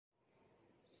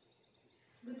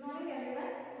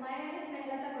My name is I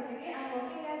am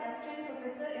working as Assistant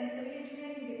Professor in Civil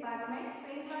Engineering Department,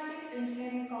 St. Francis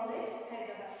Engineering College,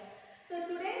 Hyderabad. So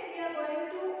today we are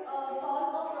going to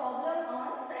solve a problem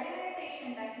on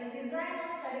sedimentation tank, the design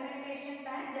of sedimentation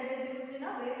tank that is used in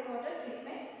a wastewater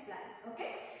treatment plant.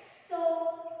 Okay. So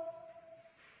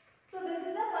this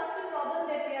is the first problem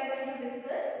that we are going to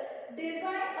discuss.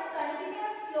 Design a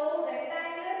continuous flow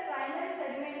rectangular primary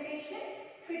sedimentation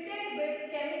fitted with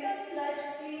chemical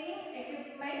sludge cleaning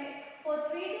equipment for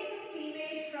treating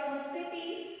sewage from a city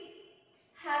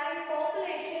having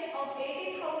population of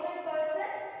 80,000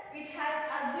 persons, which has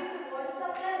assumed water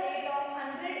supply rate of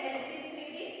 100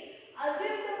 LPCD.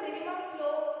 Assume the minimum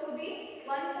flow to be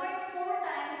 1.4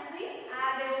 times the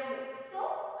average flow. So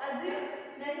assume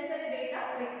necessary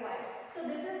data required. So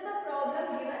this is the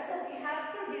problem given. So we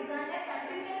have to design a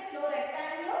continuous flow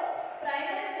rectangular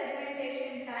primary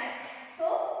sedimentation tank,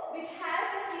 so which has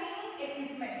the cleaning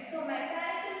equipment. So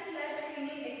mechanical sludge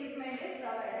cleaning equipment is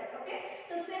provided. Okay.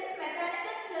 So since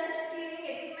mechanical sludge cleaning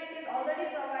equipment is already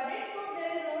provided, so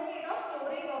there is no need of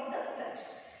storing of the sludge.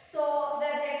 So the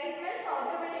equipment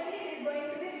automatically is going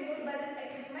to be removed by this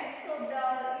equipment. So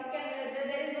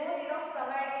there is no need of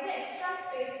providing the extra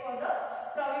space for the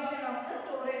provision of the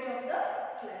storage of the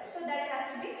sludge. So that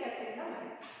has to be kept in the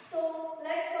mind. So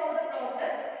let's solve the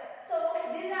problem. So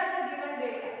these are the given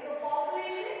data. So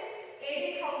population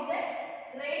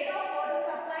 80,000, rate of water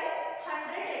supply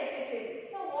 100 LPCD.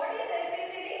 So what is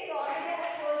LPCD? So already I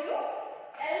have told you,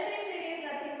 LPCD is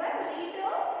nothing but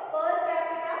liter per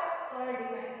capita per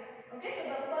demand. Okay, so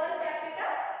the per capita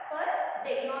per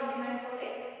day, not demand, sorry,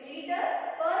 liter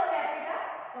per capita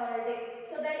per day.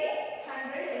 So that is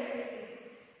 100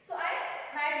 LPCD. So at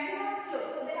maximum flow,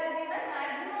 so they have given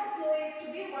maximum flow is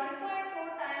to be 1.4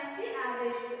 times the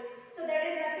average flow. So that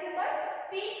is nothing but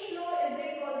peak flow is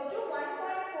equals to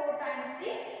 1.4 times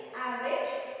the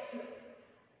average flow.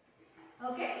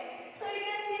 Okay. So you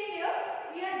can see here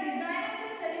we are designing the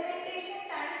sedimentation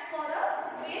tank for a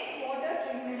wastewater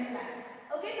treatment plant.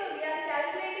 Okay. So we are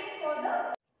calculating for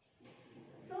the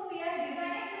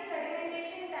designing the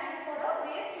sedimentation tank for a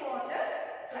wastewater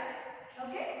plant.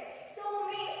 Okay. So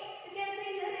means you can see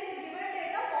here in the given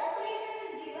data population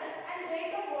is given and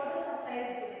rate of water supply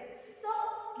is given. So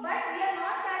but we are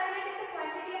not calculating the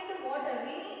quantity of the water.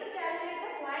 We need to calculate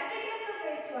the quantity of the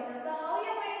wastewater. So how you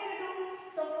are going to do?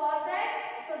 So for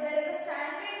that, so there is a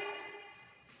standard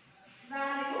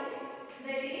value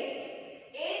that is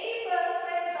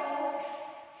 80% of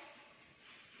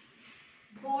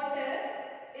water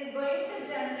is going to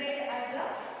generate as a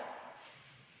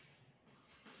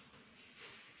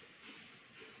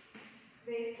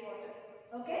wastewater.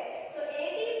 Okay. So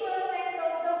 80%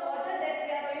 of the water that we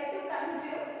are going to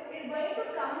consume is going to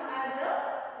come as a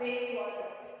wastewater.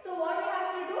 So what you have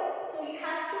to do? So you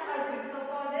have to assume. So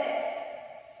for this,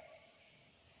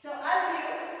 so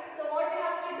assume. So what you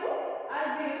have to do?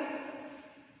 Assume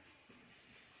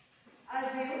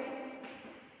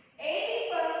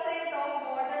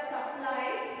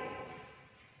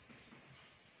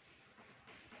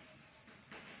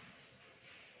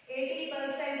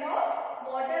 80% of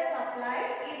water supply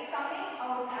is coming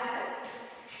out as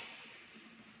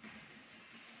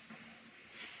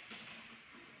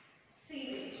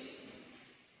sewage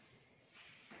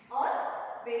or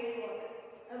wastewater.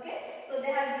 Okay. So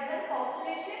they have given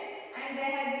population and they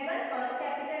have given per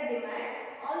capita demand.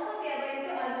 Also we are going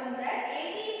to assume that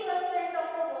 80% of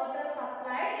the water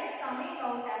supplied is coming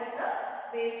out as the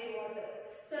wastewater.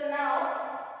 So now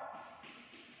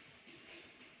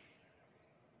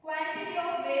quantity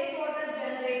of wastewater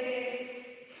generated.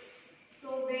 So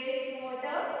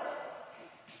wastewater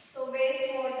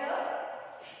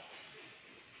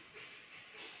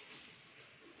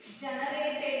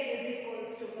generated is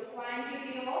equals to the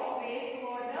quantity of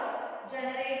wastewater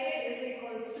generated is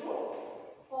equals to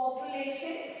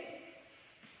population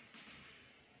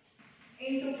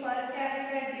into per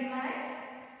capita demand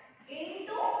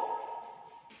into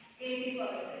 80%.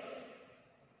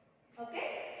 Okay.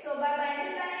 So by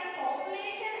multiplying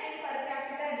population and per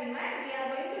capita demand, we are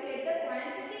going to get the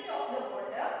quantity of the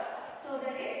water. So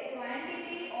that is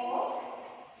quantity of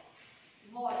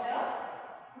water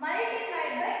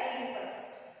multiplied by 80%.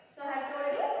 So I have told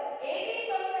you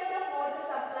 80% of water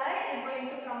supply is going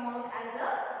to come out as a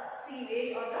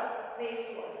sewage or the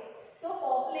wastewater. So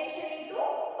population into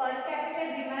per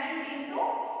capita demand into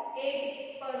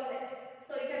 80%.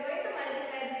 So if you are going to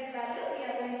multiply this value, we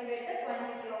are going to get the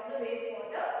quantity of the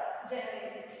wastewater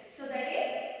generated. So that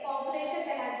is population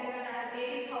they have given as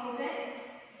 80,000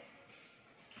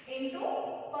 into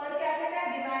per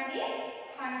capita demand is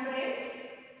 100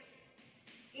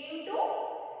 into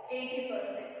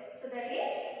 80%. So that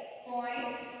is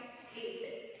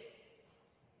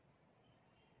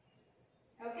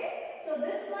Okay, so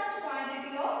this much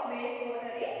quantity of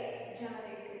wastewater is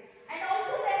generated. And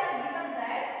also they have given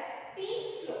that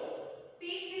peak flow.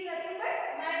 Peak is nothing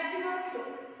but maximum flow.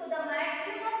 So the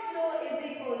maximum flow is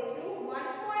equals to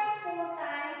 1.4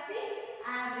 times the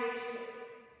average flow.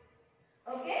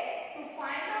 Okay, to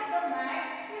find out the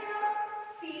maximum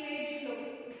sewage flow.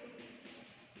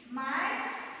 Max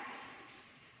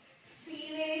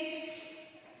sewage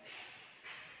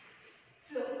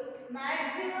flow.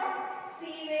 Maximum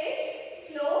sewage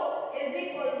flow is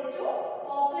equals to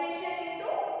population into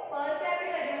per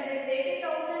capita divided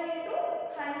 80,000 into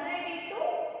 100 into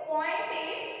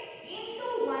 0.8 into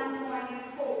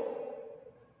 1.4.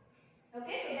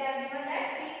 Okay, so they have given that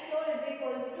peak flow is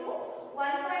equals to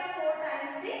 1.4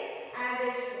 times the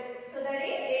average flow. So that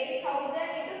is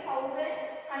 80,000 into 1,000,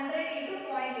 100 into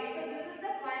 0.8. So this is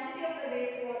the quantity of the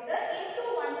wastewater into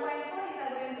 1.4 if you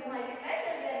are going to multiply.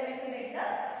 So we are going to get the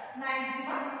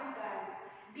maximum value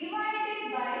divided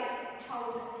by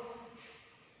 1,000.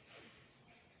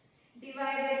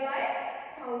 Divided by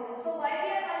 1,000. So why we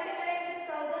are multiplying this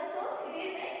 1,000? So it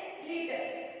is in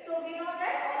liters. So we know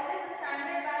that always the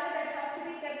standard value that has to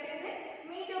be kept is in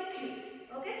meter cube.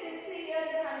 Okay, since here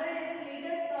the 100 is in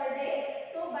liters per day,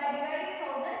 so by dividing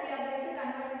 1,000 we are going to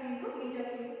convert it into meter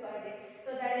cube per day. So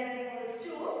that is equals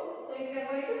to, so if you are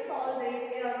going to solve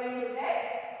this, we are going to get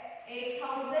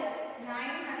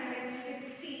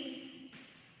 8,960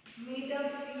 meter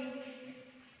cube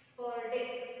per day.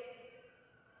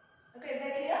 Okay, is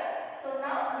that clear? So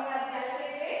now we have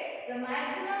calculated the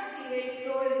maximum sewage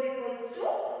flow is equals to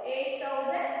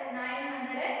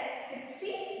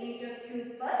 8,960 meter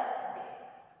cube per day.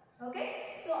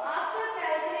 Okay, so after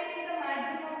calculating the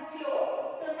maximum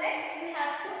flow, so next we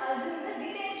have to assume the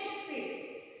detention period.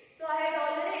 So I had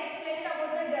already explained about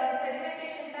the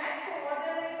sedimentation tank. So what we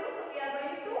are going to do? So we are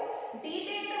going to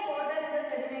detain the water in the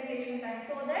sedimentation tank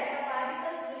so that the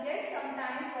particles will get some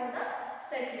time for the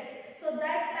settling. So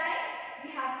that time we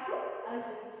have to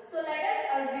assume. So let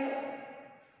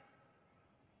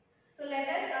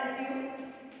us assume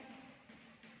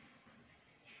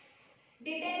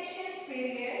detention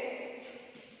period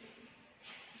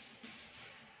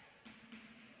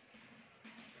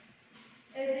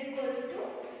is equals to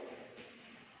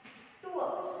 2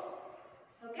 hours.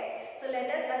 Okay, so let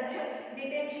us assume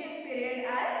detention period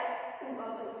as 2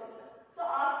 hours. So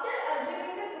after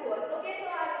assuming the 2 hours, okay, so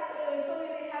we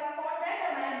have found that the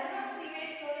maximum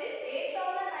sewage flow is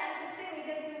 8,960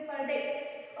 meter cube per day.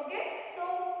 Okay, so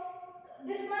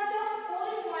this much of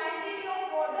whole quantity of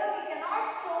water we cannot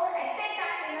store at a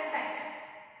time in a tank.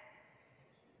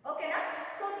 Okay, na?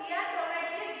 So we are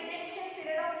providing a detention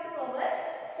period of 2 hours.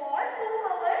 For 2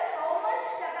 hours, how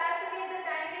much capacity of the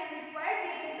tank is required, we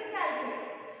need to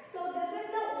calculate. So this is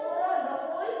the overall, the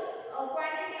whole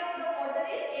quantity of the water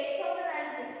is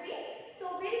 8,060.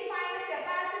 So we'll find the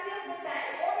capacity of the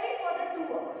tank only for the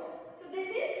 2 hours. So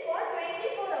this is for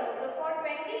 24 hours. So for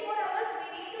 24 hours,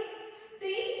 we need to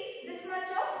treat this much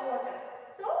of water.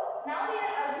 So now we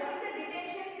are assuming the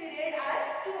detention period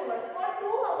as 2 hours. For 2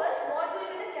 hours, what will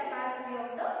be the capacity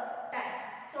of the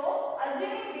tank? So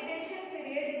assuming detention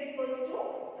period is equals to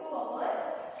 2 hours,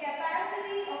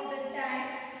 capacity of the tank,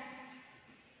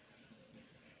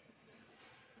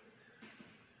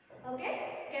 okay,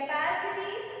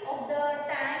 capacity of the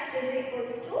tank is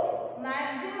equals to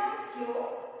maximum flow.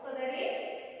 So that is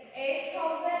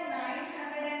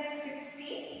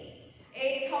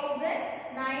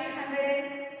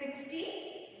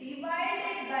 8,960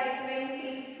 divided by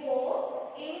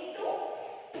 24 into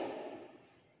 2.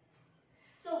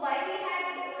 So why we had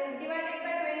divided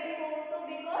by 24? So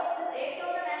because this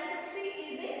 8,960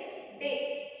 is in day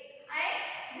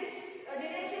and this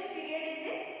detention period is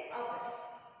in hours.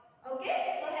 Okay,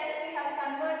 so hence we have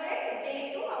converted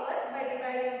day to hours by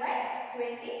dividing by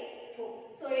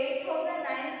 24. So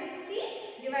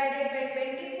 8,960 divided by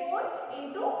 24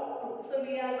 into 2. So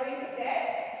we are going to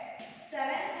get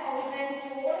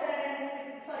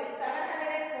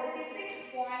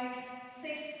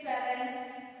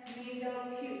 746.67 meter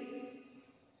cube.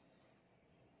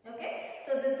 Okay,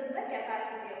 so this is the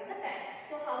capacity of the tank.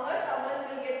 So hours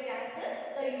will get cancelled.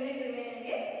 The unit remaining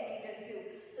is meter cube.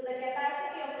 So the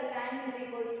capacity of the tank is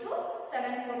equals to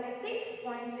 746.67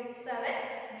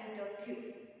 meter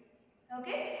cube.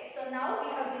 Okay, so now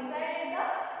we have decided the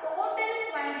total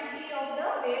quantity of the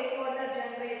wastewater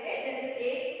generated, that is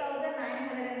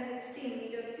 8,960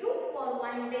 meter cube for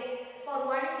 1 day. For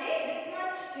 1 day, this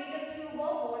much meter cube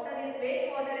of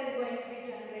wastewater is going to be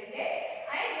generated,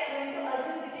 and we are going to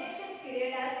assume detention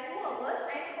period as 2 hours,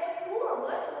 and for 2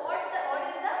 hours what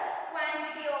is the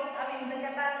quantity of,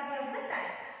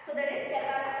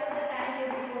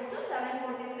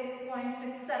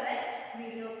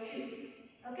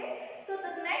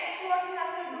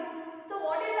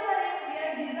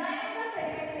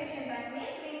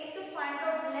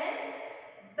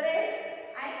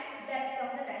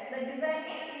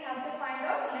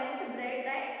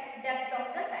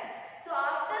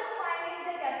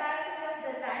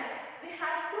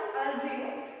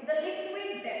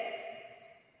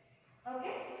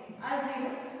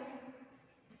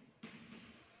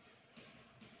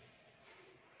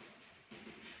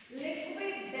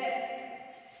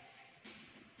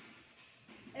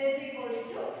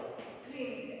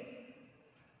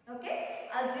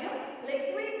 assume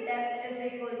liquid depth is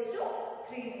equals to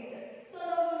 3 meter. So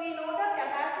now we know the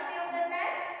capacity of the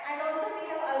tank and also we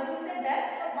have assumed the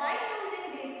depth. So by using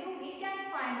these two we can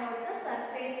find out the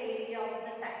surface area of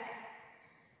the tank.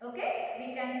 Okay,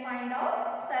 we can find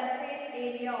out surface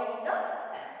area of the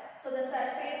tank. So the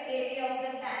surface area of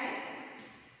the tank,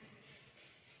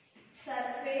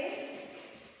 surface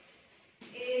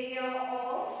area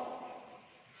of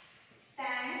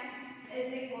tank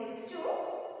is equals to,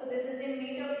 so this is in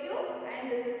meter cube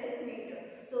and this is in meter.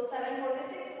 So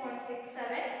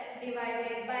 746.67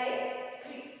 divided by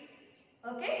 3.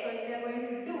 Okay, so if you are going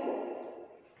to do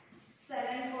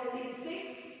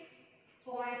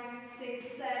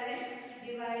 746.67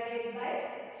 divided by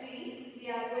 3, we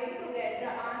are going to get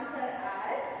the answer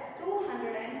as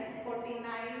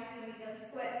 249 meter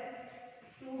square.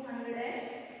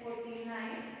 249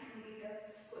 meter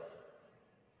square.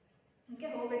 Okay,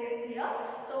 hope it is clear.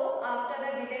 So after the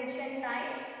detention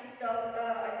time,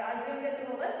 assume the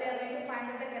 2 hours, we are going to find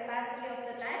out the capacity of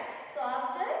the tank. So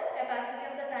after capacity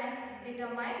of the tank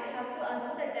determined, we have to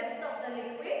assume the depth of the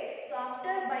liquid. So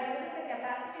after, by using the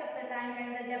capacity of the tank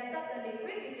and the depth of the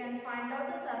liquid, we can find out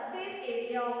the surface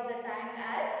area of the tank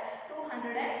as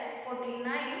 249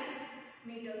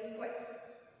 meters square.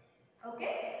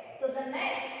 Okay, so the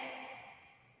next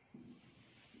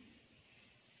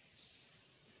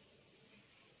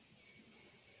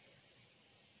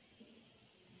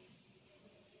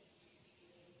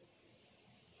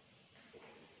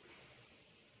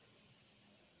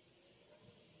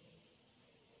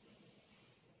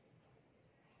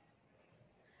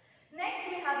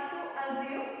we have to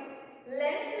assume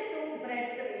length to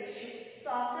breadth ratio. So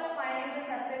after finding the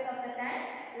surface of the tank,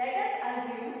 let us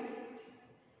assume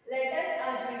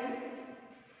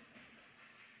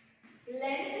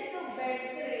length to breadth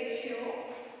ratio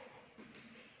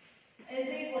is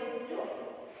equals to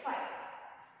 5.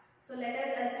 So let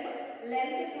us assume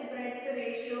length to breadth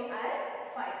ratio as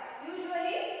 5.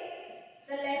 Usually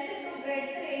the length to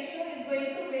breadth ratio is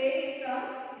going to vary from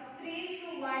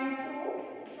 3:1 to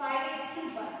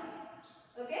 5:1.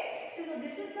 Okay, so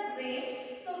this is the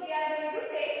range. So we are going to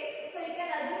take, so you can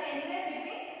assume anywhere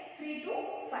between 3 to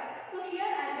 5. So here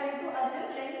I am going to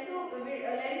assume length to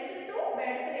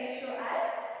breadth ratio as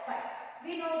 5.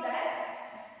 We know that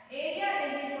area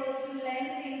is equals to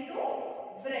length into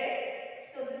breadth.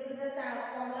 So this is the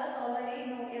standard formulas already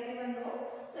know, everyone knows.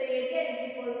 So area is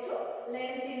equals to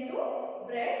length into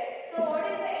breadth. So what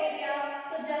is the area?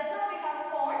 So just now we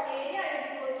have found area is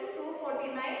equals to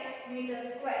 249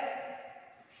 meters square.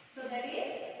 So that is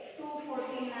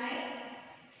 249.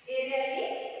 Area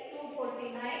is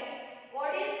 249.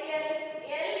 What is L?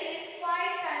 L is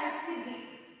 5 times the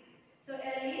B. So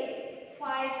L is 5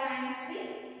 times the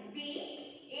B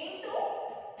into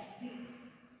B.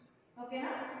 Okay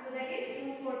na? So that is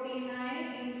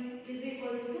 249 is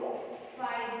equals to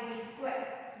 5B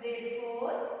square.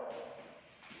 Therefore,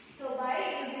 so by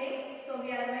using, so we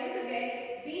are going to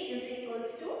get B is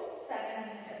equals to 7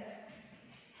 meter.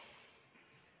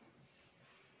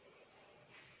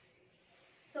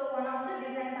 So one of the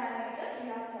design parameters we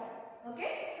have found.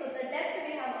 Okay, so the depth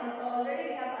we have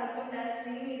already assumed as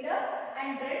 3 meter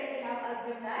and breadth we have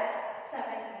assumed as 7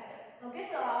 meter. Okay,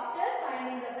 so after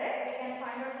finding the breadth we can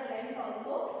find out the length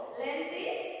also. Length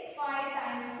is 5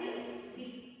 times the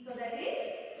B. So that is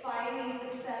 5 into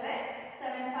 7.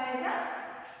 7 5 is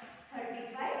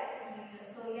 35 meter.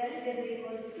 So L is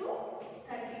equals to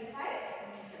 35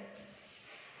 meter.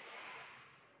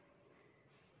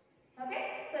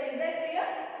 Okay, so is that clear?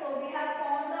 So we have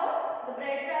found out the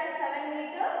breadth as 7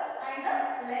 meter and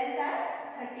the length as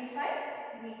 35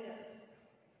 meter.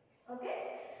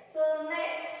 Okay, so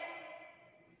next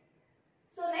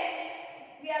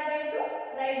we are going to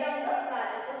write down the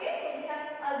values. Okay, so we have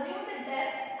assumed the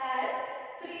depth as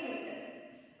 3 meter.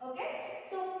 Okay,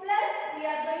 so plus we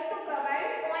are going to provide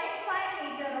 0.5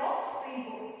 meter of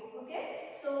freeboard. Okay,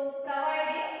 so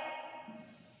providing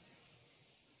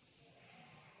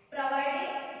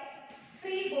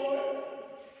freeboard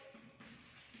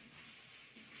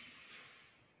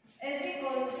is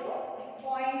equals to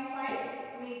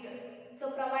 0.5 meter. So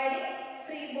providing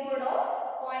freeboard of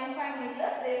 0.5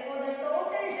 meters, therefore the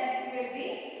total depth will be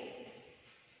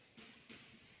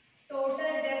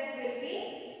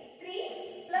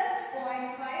 3 plus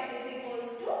 0.5 is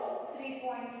equals to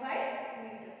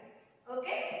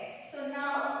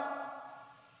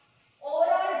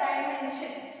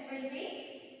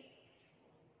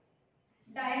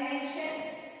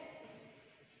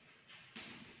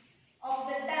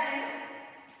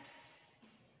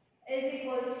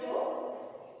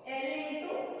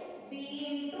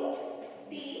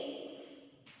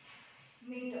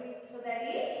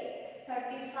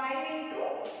 5 into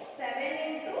 7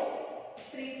 into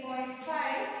 3.5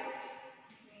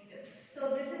 meter.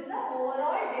 So this is the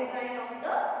overall design of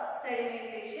the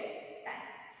sedimentation tank.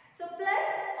 So plus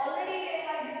already we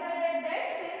have decided that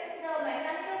since the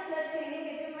mechanical sludge cleaning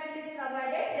equipment is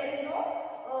provided, there is no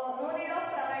need of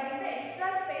providing the extra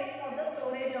space for the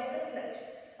storage of the sludge.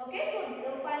 Okay, so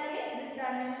finally this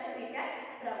dimension we can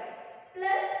provide.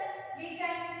 Plus we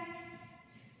can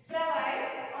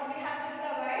provide, or we have to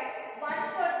provide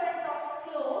 1% of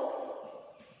slope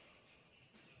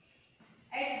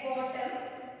at bottom.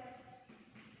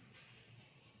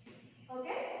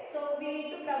 Okay, so we need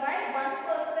to provide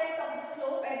 1% of the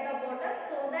slope at the bottom,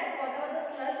 so that whatever the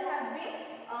sludge has been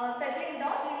settling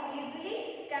down is easily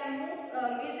can move,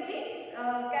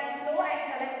 can flow and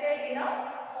collected in a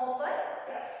hopper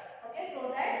trough. Okay, so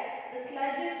that the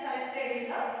sludge is collected in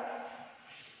the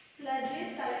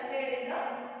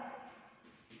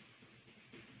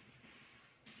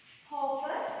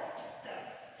hopper trough.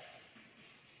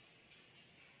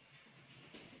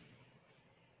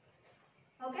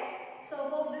 Okay, so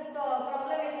hope this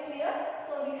problem is clear.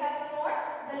 So we have found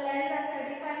the length as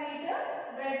 35 meter,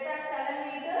 breadth as 7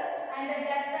 meter, and the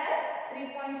depth as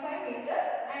 3.5 meter,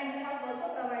 and we have also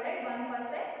provided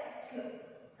 1%